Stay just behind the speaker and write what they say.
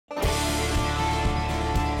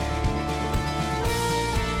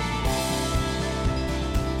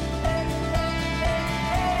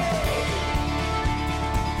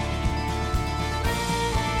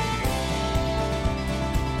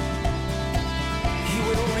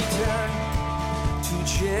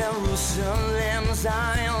Jerusalem,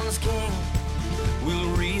 Zion's King will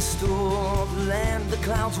restore the land. The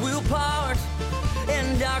clouds will part,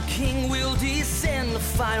 and our King will descend. The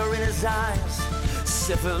fire in his eyes,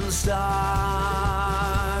 7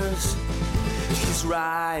 stars. His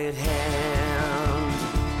right hand.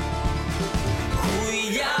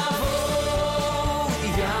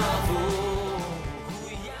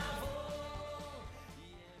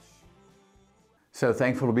 So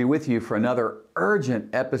thankful to be with you for another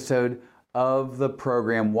urgent episode of the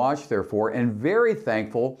program Watch Therefore, and very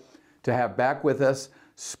thankful to have back with us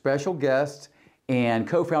special guest and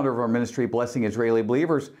co-founder of our ministry, Blessing Israeli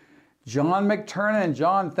Believers, John McTernan.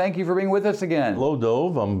 John, thank you for being with us again. Hello,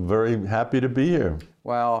 Dove. I'm very happy to be here.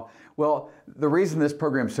 Wow. Well, the reason this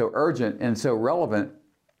program is so urgent and so relevant,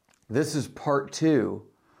 this is part 2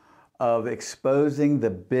 of exposing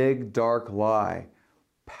the big dark lie,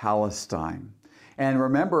 Palestine. And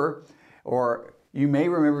remember, or you may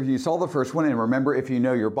remember if you saw the first one, and remember if you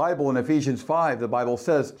know your Bible, in Ephesians 5, the Bible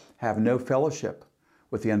says, have no fellowship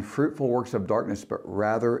with the unfruitful works of darkness, but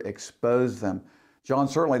rather expose them. John,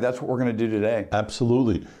 certainly that's what we're going to do today.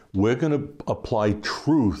 Absolutely. We're going to apply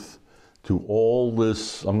truth to all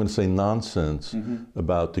this, I'm going to say nonsense,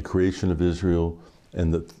 about the creation of Israel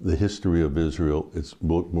and the history of Israel.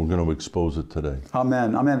 We're going to expose it today.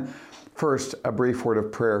 Amen. Amen. First, a brief word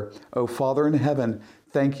of prayer. Oh, Father in heaven,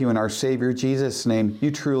 thank you in our Savior Jesus' name.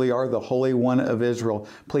 You truly are the Holy One of Israel.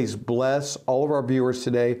 Please bless all of our viewers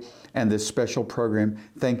today and this special program.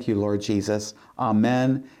 Thank you, Lord Jesus.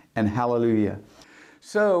 Amen and hallelujah.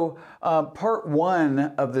 So, part 1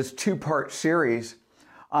 of this 2-part series,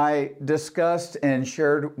 I discussed and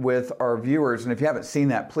shared with our viewers, and if you haven't seen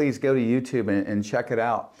that, please go to YouTube and check it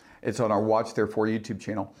out. It's on our Watch Therefore YouTube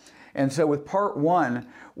channel. And so with part 1,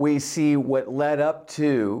 we see what led up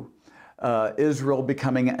to Israel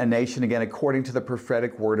becoming a nation again, according to the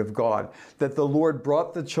prophetic word of God, that the Lord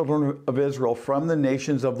brought the children of Israel from the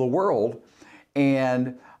nations of the world,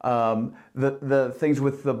 and the things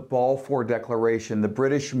with the Balfour Declaration, the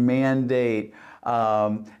British Mandate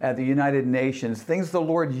at the United Nations, things the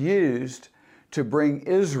Lord used to bring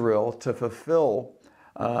Israel to fulfill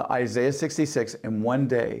Isaiah 66, and one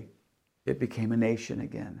day it became a nation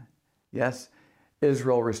again. Yes,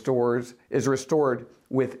 Israel is restored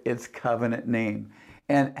with its covenant name.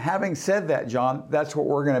 And having said that, John, that's what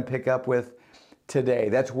we're going to pick up with today.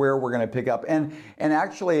 That's where we're going to pick up. And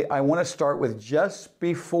actually, I want to start with just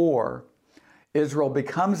before Israel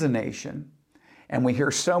becomes a nation, and we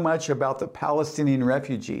hear so much about the Palestinian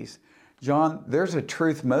refugees. John, there's a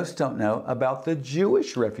truth most don't know about the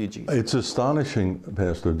Jewish refugees. It's astonishing,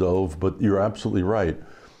 Pastor Dove, but you're absolutely right.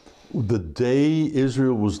 The day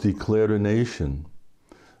Israel was declared a nation,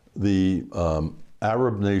 the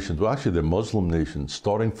Arab nations, well, actually they're Muslim nations,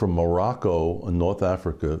 starting from Morocco in North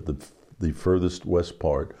Africa, the furthest west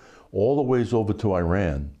part, all the ways over to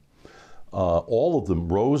Iran, all of them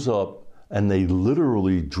rose up and they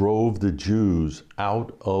literally drove the Jews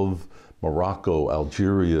out of Morocco,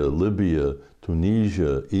 Algeria, Libya,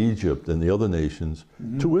 Tunisia, Egypt, and the other nations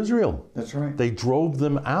to Israel. That's right. They drove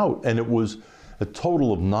them out, and it was a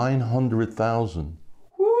total of 900,000.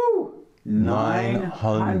 Woo!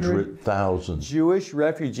 900,000. Jewish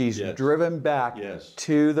refugees driven back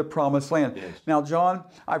to the Promised Land. Yes. Now, John,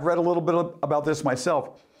 I've read a little bit about this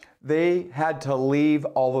myself. They had to leave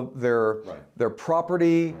all of their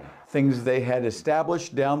property, things they had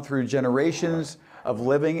established down through generations of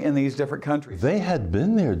living in these different countries. They had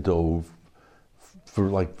been there, Dove, for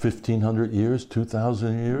like 1,500 years,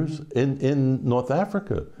 2,000 years in North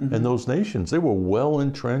Africa and those nations. They were well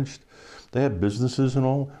entrenched. They had businesses and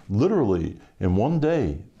all. Literally, in one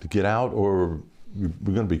day, to get out or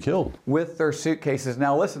we're going to be killed. With their suitcases.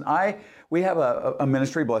 Now listen, we have a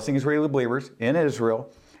ministry, Blessing Israeli Believers, in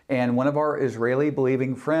Israel, and one of our Israeli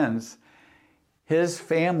believing friends, his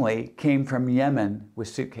family came from Yemen with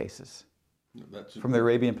suitcases. From the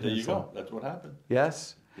Arabian Peninsula. There you go. That's what happened.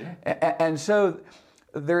 Yes. Yeah. And so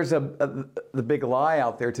there's the big lie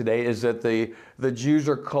out there today is that the Jews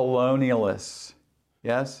are colonialists.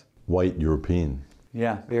 Yes? White European.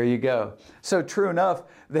 Yeah, there you go. So true enough,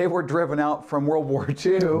 they were driven out from World War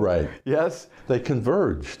II. Right. Yes? They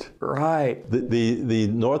converged. Right. The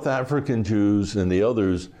North African Jews and the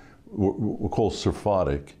others were called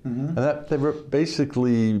Sephardic. And they were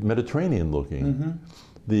basically Mediterranean looking.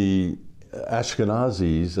 The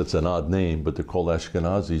Ashkenazis, that's an odd name, but they're called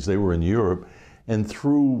Ashkenazis, they were in Europe, and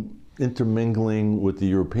through intermingling with the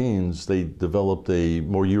Europeans, they developed a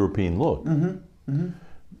more European look.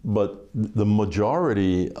 But the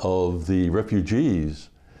majority of the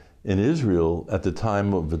refugees in Israel at the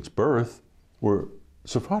time of its birth were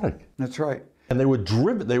Sephardic. That's right. And they were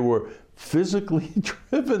driven, they were physically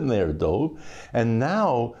driven there, Dove. And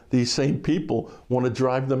now these same people want to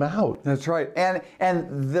drive them out. That's right.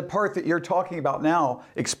 And the part that you're talking about now,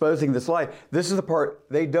 exposing this lie, this is the part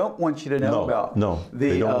they don't want you to know about. No,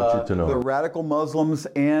 they don't want you to know. The radical Muslims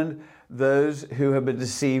and those who have been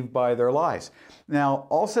deceived by their lies. Now,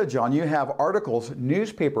 also, John, you have articles,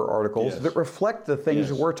 newspaper articles, that reflect the things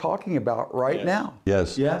that we're talking about right now.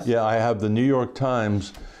 Yes. Yeah, I have the New York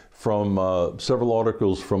Times from several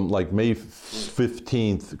articles from like May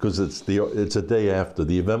 15th, because it's a day after.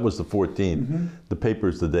 The event was the 14th. The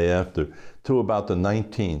paper's the day after, to about the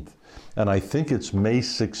 19th. And I think it's May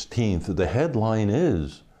 16th. The headline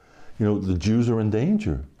is, the Jews are in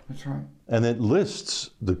danger. That's right. And it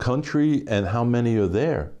lists the country and how many are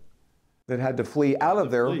there. That had to flee out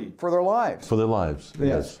of there for their lives. For their lives,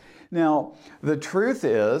 yes. Now, the truth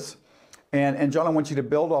is, and John, I want you to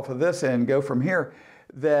build off of this and go from here,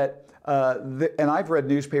 that, and I've read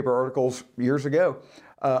newspaper articles years ago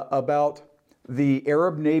about the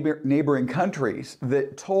Arab neighboring countries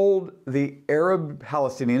that told the Arab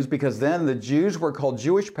Palestinians, because then the Jews were called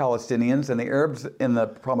Jewish Palestinians and the Arabs in the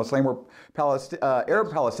Promised Land were Arab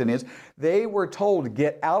Palestinians, they were told,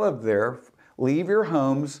 get out of there, leave your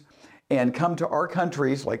homes, and come to our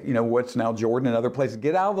countries, like, what's now Jordan and other places.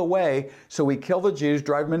 Get out of the way so we kill the Jews,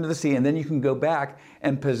 drive them into the sea, and then you can go back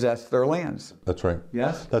and possess their lands. That's right.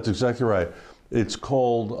 Yes? That's exactly right. It's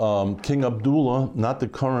called King Abdullah, not the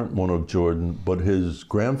current one of Jordan, but his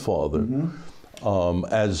grandfather.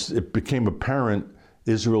 As it became apparent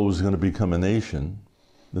Israel was going to become a nation,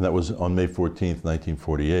 and that was on May 14th,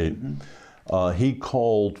 1948, he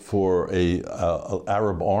called for a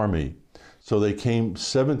Arab army. So they came,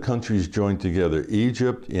 7 countries joined together: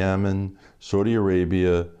 Egypt, Yemen, Saudi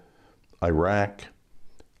Arabia, Iraq,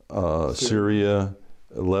 Syria,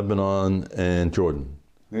 Lebanon, and Jordan.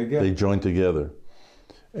 There you go. They joined together.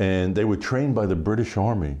 And they were trained by the British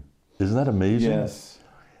Army. Isn't that amazing? Yes.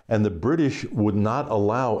 And the British would not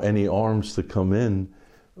allow any arms to come in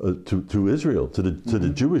to Israel, to the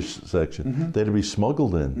Jewish section. They had to be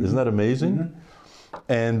smuggled in. Isn't that amazing?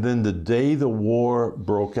 And then the day the war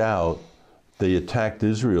broke out, they attacked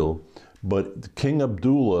Israel, but King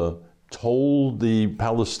Abdullah told the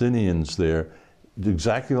Palestinians there,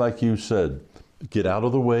 exactly like you said, get out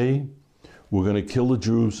of the way, we're going to kill the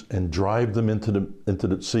Jews and drive them into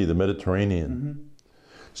the sea, the Mediterranean.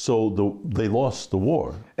 So they lost the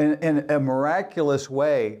war. In a miraculous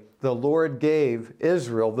way, the Lord gave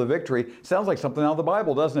Israel the victory. Sounds like something out of the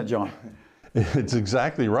Bible, doesn't it, John? It's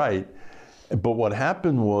exactly right. But what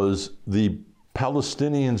happened was the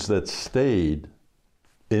Palestinians that stayed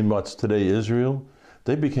in what's today Israel,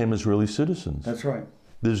 they became Israeli citizens. That's right.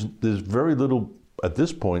 There's very little, at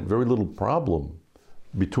this point, very little problem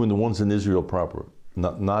between the ones in Israel proper,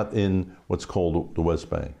 not in what's called the West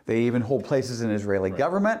Bank. They even hold places in Israeli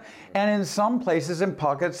government, and in some places in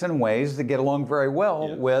pockets and ways that get along very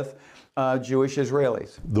well with Jewish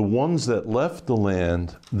Israelis. The ones that left the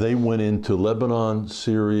land, they went into Lebanon,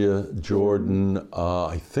 Syria, Jordan,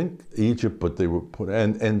 I think Egypt, but they were put,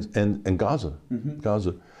 and Gaza.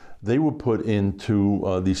 Gaza. They were put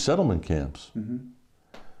into these settlement camps.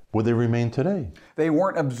 Where they remain today. They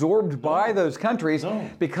weren't absorbed by those countries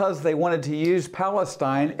because they wanted to use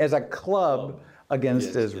Palestine as a club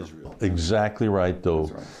against Israel. Exactly right, though.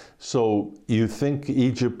 Right. So you think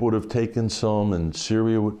Egypt would have taken some and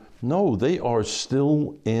Syria would? No, they are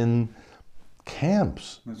still in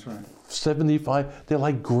camps. That's right. 75, they're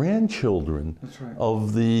like grandchildren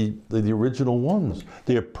of the original ones.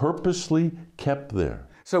 They are purposely kept there.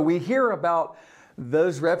 So we hear about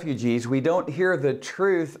those refugees. We don't hear the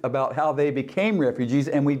truth about how they became refugees,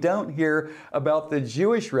 and we don't hear about the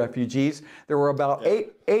Jewish refugees. There were about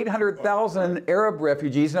 800,000 Arab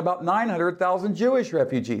refugees and about 900,000 Jewish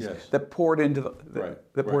refugees that poured into the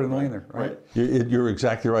land there. Right. You're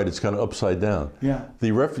exactly right. It's kind of upside down. Yeah.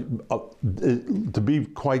 To be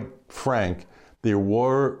quite frank, there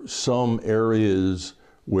were some areas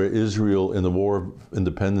where Israel, in the War of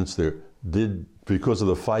Independence, because of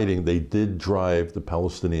the fighting, they did drive the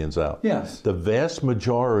Palestinians out. Yes. The vast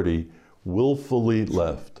majority willfully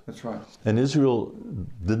left. That's right. And Israel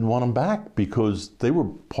didn't want them back because they were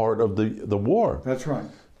part of the war. That's right.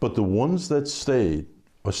 But the ones that stayed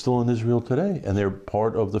are still in Israel today, and they're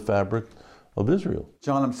part of the fabric of Israel.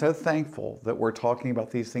 John, I'm so thankful that we're talking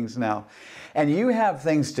about these things now. And you have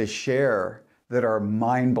things to share that are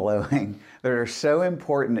mind-blowing, that are so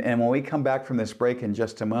important. And when we come back from this break in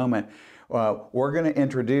just a moment, we're going to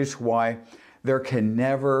introduce why there can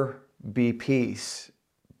never be peace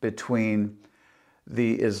between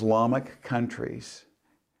the Islamic countries,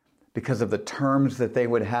 because of the terms that they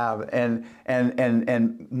would have. And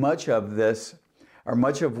much of this, or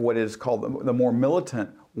much of what is called the more militant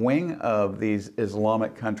wing of these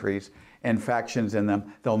Islamic countries and factions in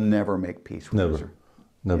them, they'll never make peace with Israel.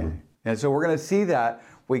 Never. Yeah. And so we're going to see that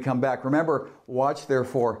when we come back. Remember, watch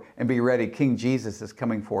therefore and be ready. King Jesus is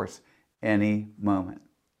coming for us any moment.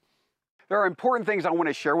 There are important things I want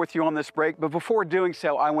to share with you on this break, but before doing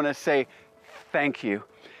so, I want to say thank you.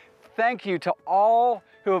 Thank you to all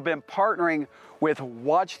who have been partnering with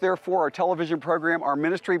Watch Therefore, our television program, our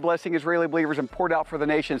ministry, Blessing Israeli Believers, and Poured Out for the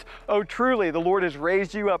Nations. Oh, truly, the Lord has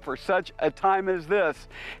raised you up for such a time as this.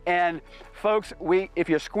 And folks, if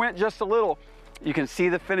you squint just a little, you can see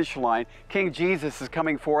the finish line. King Jesus is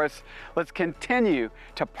coming for us. Let's continue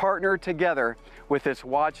to partner together with this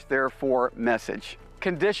Watch Therefore message.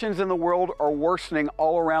 Conditions in the world are worsening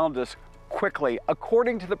all around us quickly.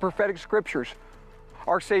 According to the prophetic scriptures,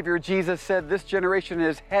 our Savior Jesus said this generation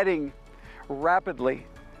is heading rapidly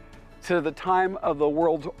to the time of the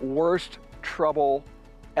world's worst trouble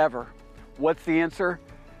ever. What's the answer?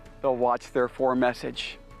 The Watch Therefore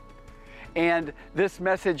message. And this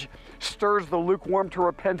message stirs the lukewarm to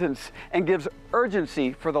repentance and gives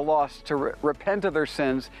urgency for the lost to repent of their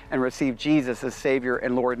sins and receive Jesus as Savior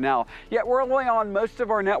and Lord now. Yet we're only on most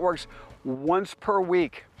of our networks once per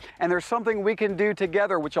week. And there's something we can do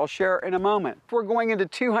together, which I'll share in a moment. We're going into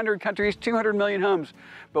 200 countries, 200 million homes,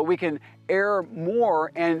 but we can air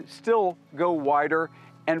more and still go wider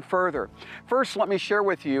and further. First, let me share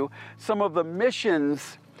with you some of the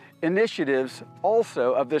missions initiatives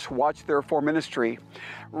also of this Watch Therefore ministry.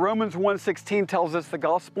 Romans 1:16 tells us the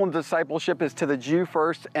gospel and discipleship is to the Jew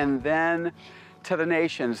first and then to the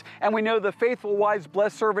nations. And we know the faithful, wise,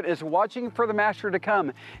 blessed servant is watching for the master to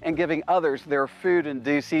come and giving others their food in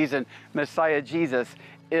due season. Messiah Jesus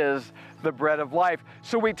is the bread of life.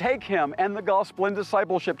 So we take him and the gospel and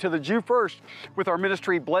discipleship to the Jew first with our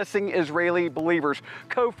ministry, Blessing Israeli Believers,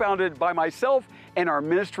 co-founded by myself and our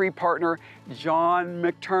ministry partner, John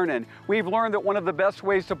McTernan. We've learned that one of the best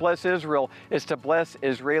ways to bless Israel is to bless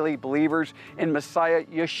Israeli believers in Messiah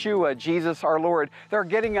Yeshua, Jesus our Lord. They're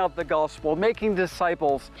getting out the gospel, making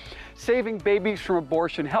disciples, saving babies from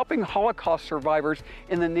abortion, helping Holocaust survivors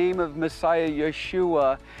in the name of Messiah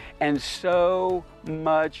Yeshua, and so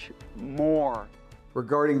much more.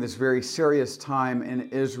 Regarding this very serious time in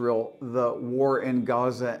Israel, the war in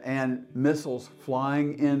Gaza and missiles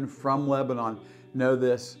flying in from Lebanon, know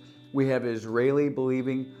this: we have Israeli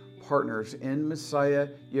believing partners in Messiah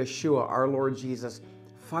Yeshua, our Lord Jesus,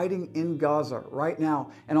 fighting in Gaza right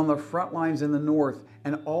now and on the front lines in the north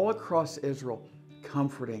and all across Israel,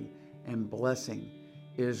 comforting and blessing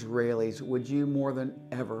Israelis. Would you more than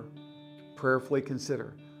ever prayerfully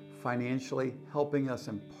consider financially helping us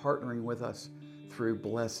and partnering with us through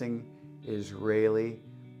Blessing Israeli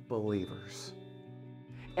Believers?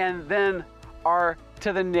 And then our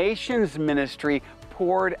To the Nations ministry,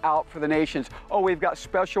 Poured Out for the Nations. Oh, we've got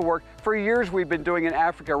special work. For years we've been doing in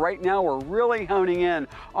Africa. Right now we're really honing in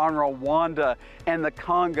on Rwanda and the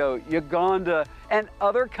Congo, Uganda, and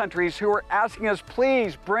other countries who are asking us,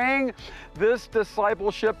 please bring this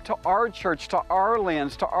discipleship to our church, to our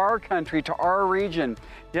lands, to our country, to our region.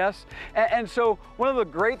 Yes? And so one of the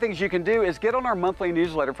great things you can do is get on our monthly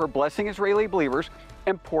newsletter for Blessing Israeli Believers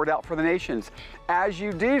and Poured Out for the Nations. As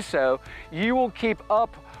you do so, you will keep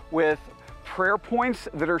up with prayer points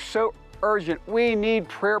that are so urgent. We need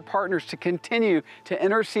prayer partners to continue to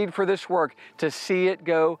intercede for this work, to see it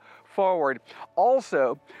go forward.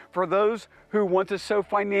 Also, for those who want to sow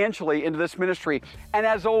financially into this ministry, and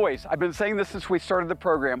as always, I've been saying this since we started the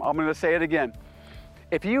program, I'm going to say it again.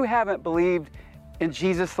 If you haven't believed in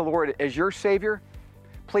Jesus the Lord as your Savior,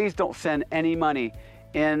 please don't send any money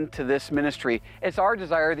into this ministry. It's our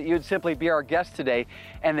desire that you would simply be our guest today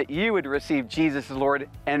and that you would receive Jesus as Lord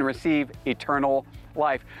and receive eternal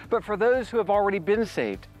life. But for those who have already been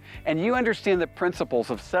saved and you understand the principles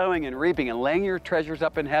of sowing and reaping and laying your treasures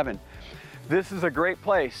up in heaven, this is a great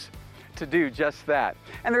place to do just that.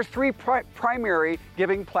 And there's three primary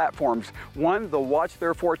giving platforms. One, the Watch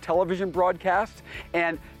Therefore television broadcast,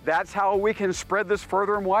 and that's how we can spread this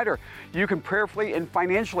further and wider. You can prayerfully and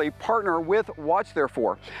financially partner with Watch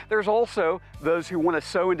Therefore. There's also those who want to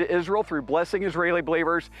sow into Israel through Blessing Israeli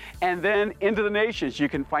Believers, and then into the nations. You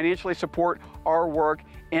can financially support our work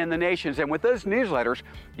in the nations. And with those newsletters,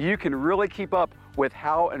 you can really keep up with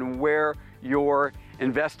how and where you're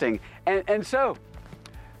investing. And so,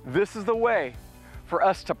 this is the way for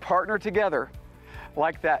us to partner together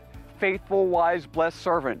like that faithful, wise, blessed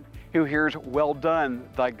servant who hears, "Well done,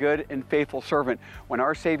 thy good and faithful servant," when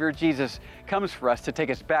our Savior Jesus comes for us to take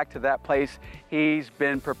us back to that place He's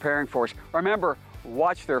been preparing for us. Remember,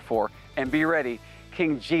 Watch therefore and be ready.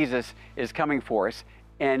 King Jesus is coming for us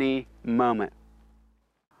any moment.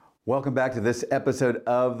 Welcome back to this episode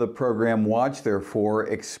of the program Watch Therefore,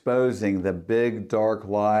 exposing the big dark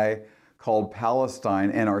lie called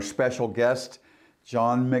Palestine, and our special guest,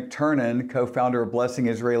 John McTernan, co-founder of Blessing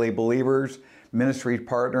Israeli Believers, ministry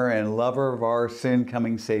partner and lover of our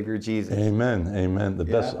soon-coming Savior Jesus. Amen, amen. The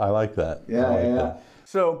best, I like that. I like that.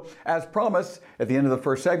 So, as promised, at the end of the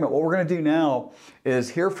first segment, what we're going to do now is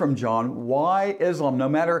hear from John why Islam, no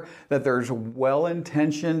matter that there's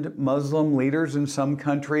well-intentioned Muslim leaders in some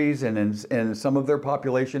countries and in some of their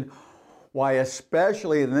population, why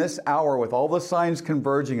especially in this hour with all the signs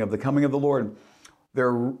converging of the coming of the Lord,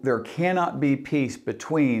 there cannot be peace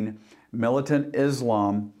between militant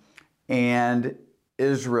Islam and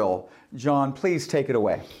Israel. John, please take it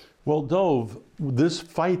away. Well, Dove, this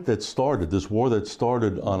fight that started, this war that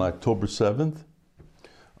started on October 7th,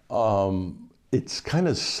 it's kind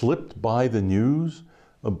of slipped by the news,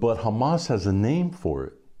 but Hamas has a name for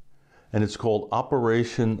it, and it's called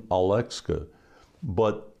Operation Al-Aqsa,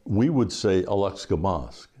 but we would say Al-Aqsa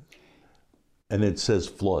Mosque, and it says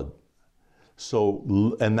flood.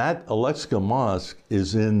 So, and that Al-Aqsa Mosque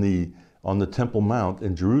is on the Temple Mount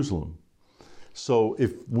in Jerusalem. So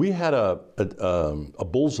if we had a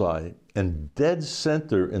bullseye, and dead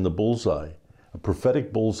center in the bullseye, a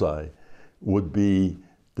prophetic bullseye, would be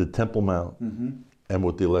the Temple Mount and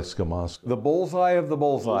with the Al-Aqsa Mosque. The bullseye of the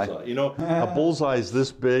bullseye. You know, a bullseye is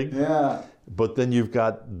this big, but then you've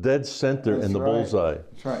got dead center in the bullseye.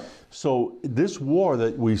 That's right. So this war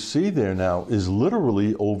that we see there now is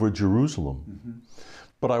literally over Jerusalem.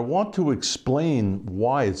 But I want to explain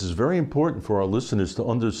why. This is very important for our listeners to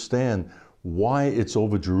understand why it's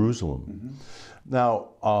over Jerusalem. Now,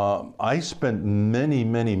 I spent many,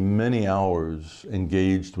 many, many hours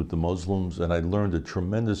engaged with the Muslims, and I learned a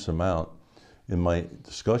tremendous amount in my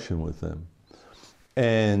discussion with them.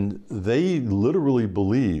 And they literally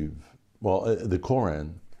believe, well, the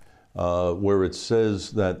Quran, where it says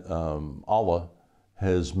that Allah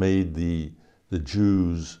has made the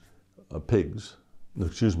Jews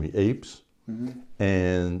apes,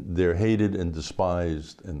 and they're hated and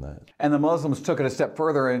despised in that. And the Muslims took it a step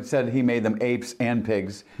further and said he made them apes and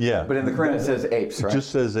pigs. Yeah. But in the Quran it says apes, right? It just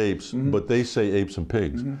says apes, but they say apes and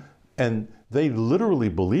pigs. And they literally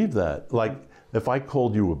believe that. Like, if I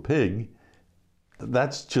called you a pig,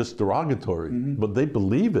 that's just derogatory, but they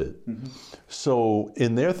believe it. So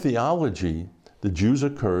in their theology, the Jews are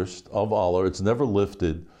cursed of Allah. It's never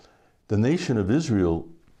lifted. The nation of Israel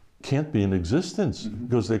can't be in existence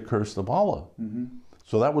because they're cursed of Allah.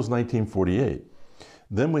 So that was 1948.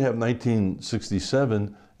 Then we have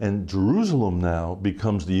 1967, and Jerusalem now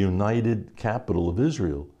becomes the united capital of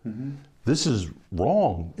Israel. This is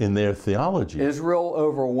wrong in their theology. Israel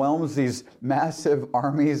overwhelms these massive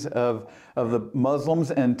armies of the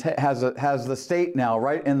Muslims and has the state now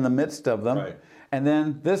right in the midst of them. Right. And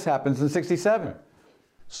then this happens in 67.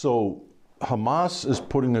 So Hamas is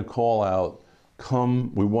putting a call out,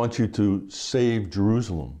 come, we want you to save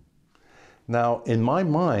Jerusalem. Now, in my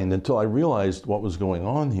mind, until I realized what was going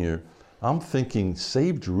on here, I'm thinking,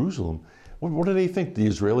 save Jerusalem? What do they think? The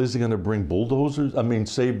Israelis are going to bring bulldozers? I mean,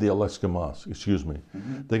 save the Al-Aqsa Mosque, excuse me.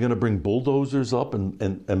 They're going to bring bulldozers up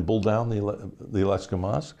and bull down the Al-Aqsa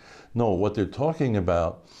Mosque? No, what they're talking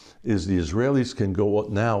about is the Israelis can go up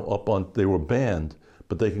now up on, they were banned,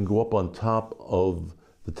 but they can go up on top of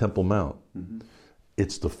the Temple Mount.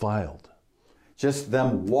 It's defiled. Just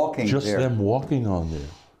them walking there. Just them walking on there.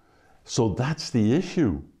 So that's the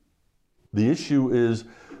issue. The issue is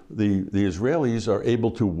the Israelis are able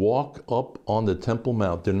to walk up on the Temple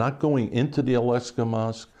Mount. They're not going into the Al-Aqsa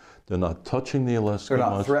Mosque. They're not touching the Al-Aqsa Mosque. They're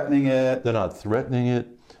not threatening it. They're not threatening it.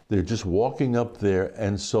 They're just walking up there.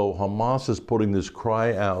 And so Hamas is putting this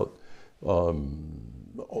cry out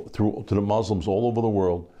to the Muslims all over the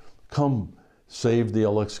world, come save the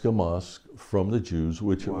Al-Aqsa Mosque from the Jews,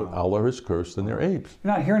 which Allah has cursed, and they're apes.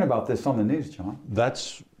 You're not hearing about this on the news, John.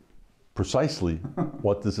 That's precisely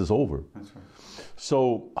what this is over. That's right.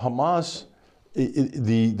 So Hamas,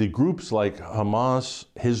 the groups like Hamas,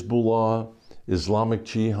 Hezbollah, Islamic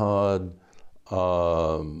Jihad,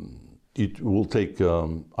 we'll take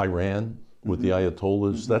Iran with the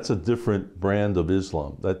Ayatollahs. That's a different brand of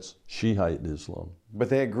Islam. That's Shiite Islam. But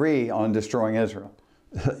they agree on destroying Israel.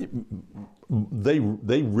 They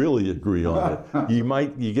really agree on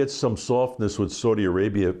it. You get some softness with Saudi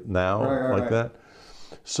Arabia now, like that.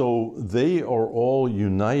 So they are all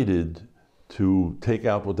united to take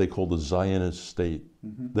out what they call the Zionist state.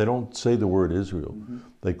 They don't say the word Israel.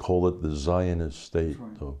 They call it the Zionist state.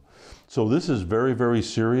 So this is very, very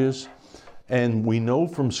serious. And we know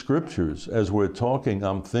from scriptures, as we're talking,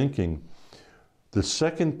 I'm thinking, the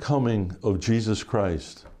second coming of Jesus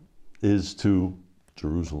Christ is to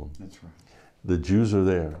Jerusalem. That's right. The Jews are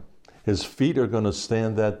there. His feet are going to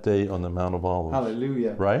stand that day on the Mount of Olives.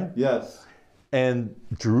 Hallelujah. Right? Yes. And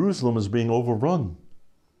Jerusalem is being overrun.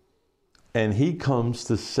 And he comes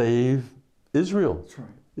to save Israel. That's right.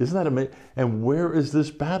 Isn't that amazing? And where is this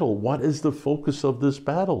battle? What is the focus of this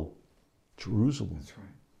battle? Jerusalem. That's right.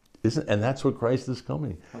 And that's what Christ is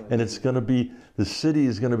coming. And it's going to be, the city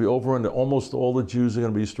is going to be overrun. Almost all the Jews are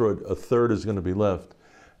going to be destroyed. A third is going to be left.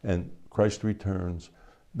 And Christ returns.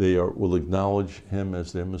 They will acknowledge him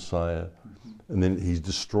as their Messiah. And then he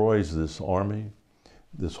destroys this army,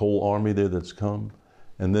 this whole army there that's come.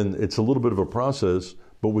 And then it's a little bit of a process,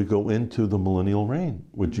 but we go into the millennial reign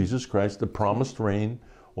with Jesus Christ, the promised reign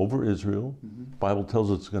over Israel. Bible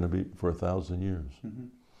tells us it's going to be for 1,000 years.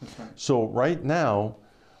 That's right. So right now,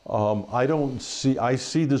 I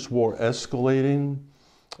see this war escalating.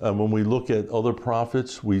 When we look at other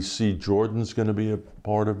prophets, we see Jordan's going to be a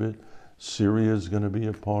part of it. Syria is going to be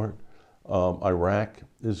a part. Iraq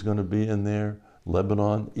is going to be in there.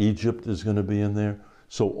 Lebanon, Egypt is going to be in there.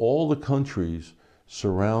 So all the countries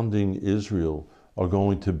surrounding Israel are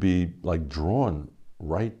going to be like drawn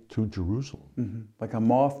right to Jerusalem. Like a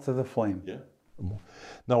moth to the flame. Yeah.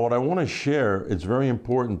 Now what I want to share, it's very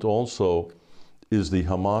important also, is the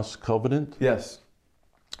Hamas covenant. Yes.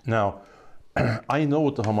 Now, I know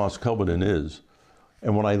what the Hamas covenant is,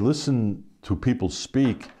 and when I listen to people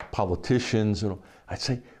speak, politicians, I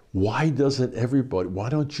say, why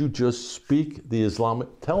don't you just speak the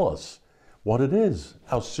Islamic, tell us what it is,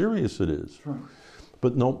 how serious it is. Right.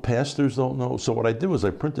 But no, pastors don't know. So what I did was I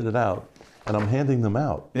printed it out, and I'm handing them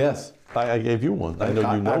out. Yes. I gave you one. I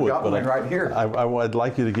know you know I've it. got one right here. I'd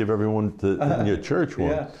like you to give everyone in your church one.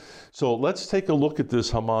 Yeah. So let's take a look at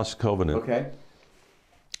this Hamas covenant. Okay.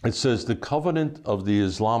 It says the covenant of the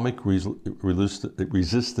Islamic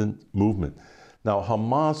resistant movement. Now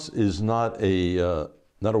Hamas is not a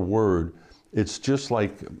word. It's just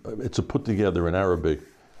like, it's a put together in Arabic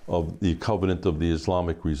of the covenant of the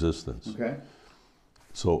Islamic resistance. Okay.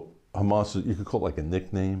 So Hamas, you could call it like a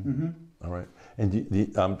nickname. All right.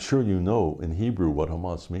 And I'm sure you know in Hebrew what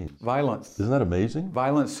Hamas means. Violence. Isn't that amazing?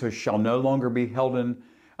 Violence shall no longer be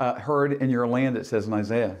heard in your land, it says in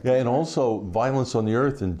Isaiah. Yeah, and also violence on the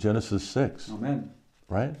earth in Genesis 6. Amen.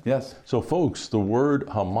 Right? Yes. So folks, the word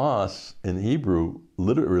Hamas in Hebrew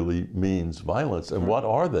literally means violence. And what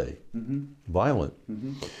are they? Violent.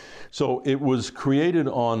 So it was created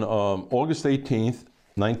on August 18th,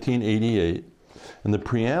 1988. And the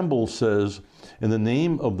preamble says, in the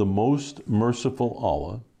name of the most merciful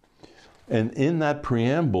Allah. And in that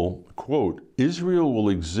preamble, quote, Israel will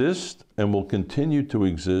exist and will continue to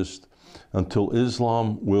exist until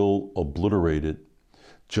Islam will obliterate it,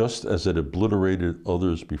 just as it obliterated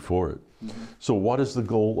others before it. So what is the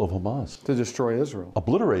goal of Hamas? To destroy Israel.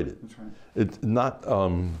 Obliterate it. That's right. It's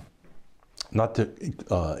not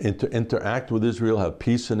to interact with Israel, have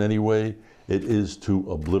peace in any way. It is to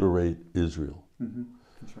obliterate Israel.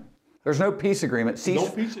 That's right. There's no peace agreement.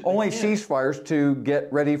 Only yeah. ceasefires to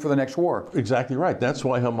get ready for the next war. Exactly right. That's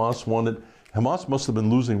why Hamas must have been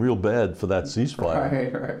losing real bad for that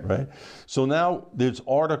ceasefire. Right. So now there's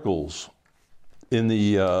articles in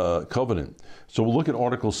the covenant. So we'll look at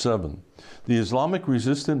Article 7. The Islamic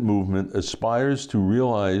resistant movement aspires to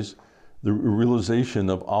realize the realization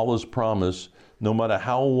of Allah's promise, no matter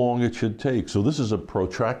how long it should take. So this is a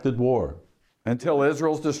protracted war. Until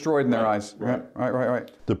Israel's destroyed in their eyes.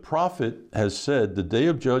 Right. The prophet has said the day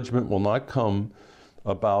of judgment will not come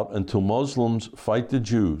about until Muslims fight the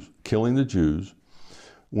Jews, killing the Jews,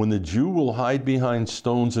 when the Jew will hide behind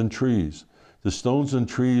stones and trees. The stones and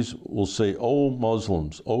trees will say, "O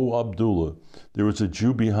Muslims, O Abdullah, there is a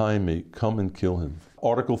Jew behind me, come and kill him."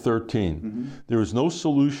 Article 13, there is no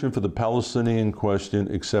solution for the Palestinian question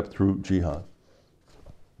except through jihad.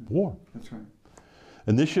 War. That's right.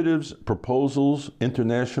 Initiatives, proposals,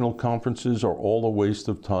 international conferences are all a waste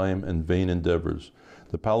of time and vain endeavors.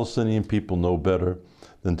 The Palestinian people know better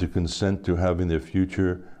than to consent to having their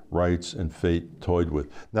future rights and fate toyed with.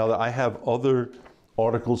 Now, I have other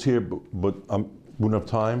articles here, but I wouldn't have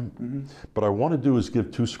time. But I want to do is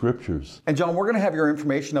give two scriptures. And John, we're going to have your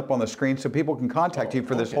information up on the screen so people can contact you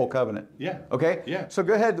for this whole covenant. Yeah. Okay? Yeah. So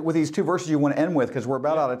go ahead with these two verses you want to end with, because we're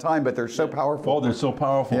about out of time, but they're so powerful. Oh, they're so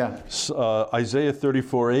powerful. Yeah. Isaiah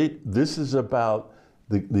 34:8. This is about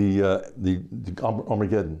the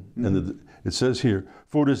Armageddon, and it says here,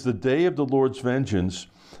 "For it is the day of the Lord's vengeance,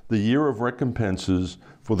 the year of recompenses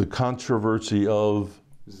for the controversy of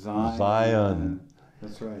Zion."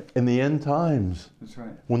 That's right. In the end times, That's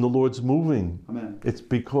right. when the Lord's moving, Amen. it's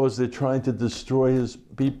because they're trying to destroy his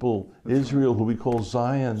people, Israel, who we call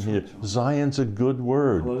Zion here. Zion's a good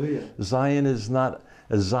word. Hallelujah. Zion is not,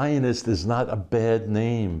 a Zionist is not a bad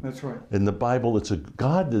name. That's right. In the Bible,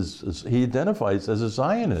 God he identifies as a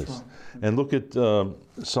Zionist. That's right. And look at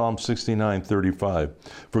Psalm 69:35.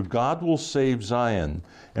 For God will save Zion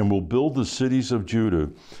and will build the cities of Judah,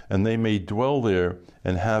 and they may dwell there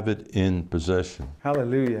and have it in possession.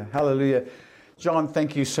 Hallelujah. Hallelujah. John,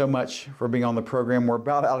 thank you so much for being on the program. We're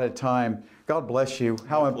about out of time. God bless you.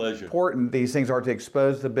 How pleasure. important these things are to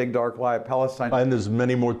expose the big dark lie of Palestine. And there's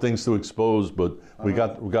many more things to expose, but we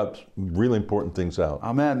got really important things out.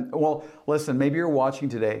 Amen. Well, listen, maybe you're watching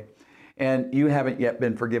today and you haven't yet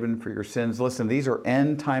been forgiven for your sins. Listen, these are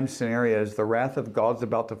end time scenarios. The wrath of God's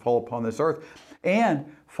about to fall upon this earth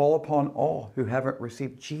and fall upon all who haven't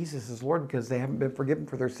received Jesus as Lord because they haven't been forgiven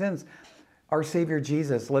for their sins. Our Savior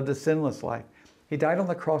Jesus lived a sinless life. He died on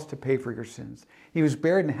the cross to pay for your sins. He was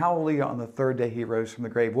buried in hallelujah. On the third day, he rose from the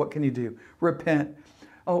grave. What can you do? Repent.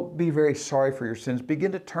 Oh, be very sorry for your sins.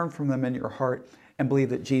 Begin to turn from them in your heart and believe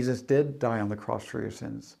that Jesus did die on the cross for your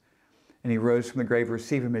sins. And he rose from the grave.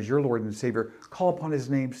 Receive him as your Lord and Savior. Call upon his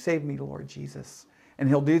name. Save me, Lord Jesus. And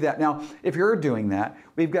he'll do that. Now, if you're doing that,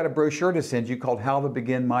 we've got a brochure to send you called How to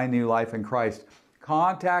Begin My New Life in Christ.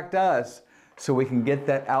 Contact us so we can get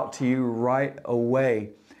that out to you right away.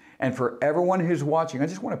 And for everyone who's watching, I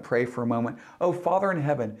just want to pray for a moment. Oh, Father in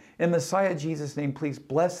heaven, in Messiah Jesus' name, please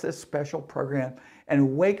bless this special program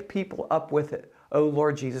and wake people up with it. Oh,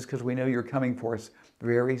 Lord Jesus, because we know you're coming for us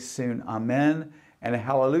very soon. Amen and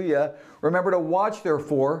hallelujah. Remember to watch,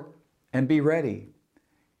 therefore, and be ready.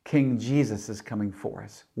 King Jesus is coming for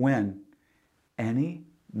us. When? Any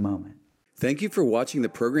moment. Thank you for watching the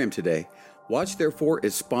program today. Watch Therefore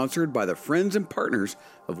is sponsored by the friends and partners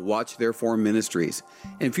of Watch Therefore Ministries.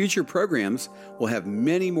 In future programs, we'll have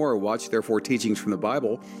many more Watch Therefore teachings from the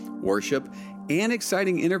Bible, worship, and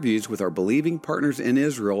exciting interviews with our believing partners in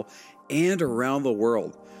Israel and around the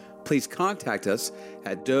world. Please contact us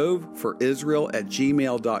at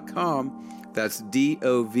doveforisrael@gmail.com. That's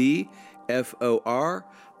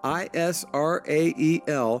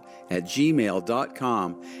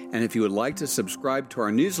DOVFORISRAEL@gmail.com. And if you would like to subscribe to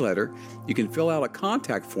our newsletter, you can fill out a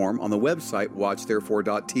contact form on the website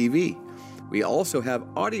watchtherefore.tv. We also have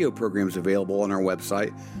audio programs available on our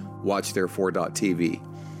website watchtherefore.tv.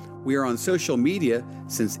 We are on social media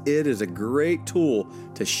since it is a great tool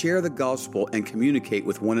to share the gospel and communicate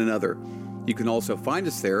with one another. You can also find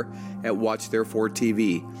us there at Watch Therefore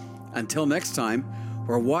TV. Until next time,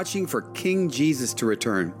 we're watching for King Jesus to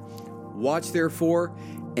return. Watch therefore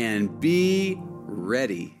and be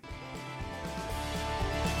ready.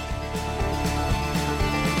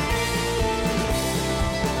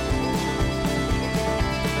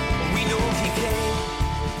 We know he came,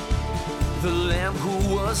 the Lamb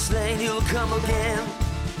who was slain, he'll come again,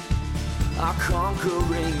 our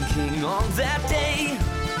conquering King on that day.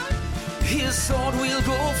 His sword will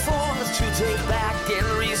go forth to take back and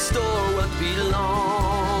restore what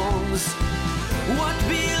belongs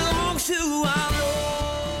to us.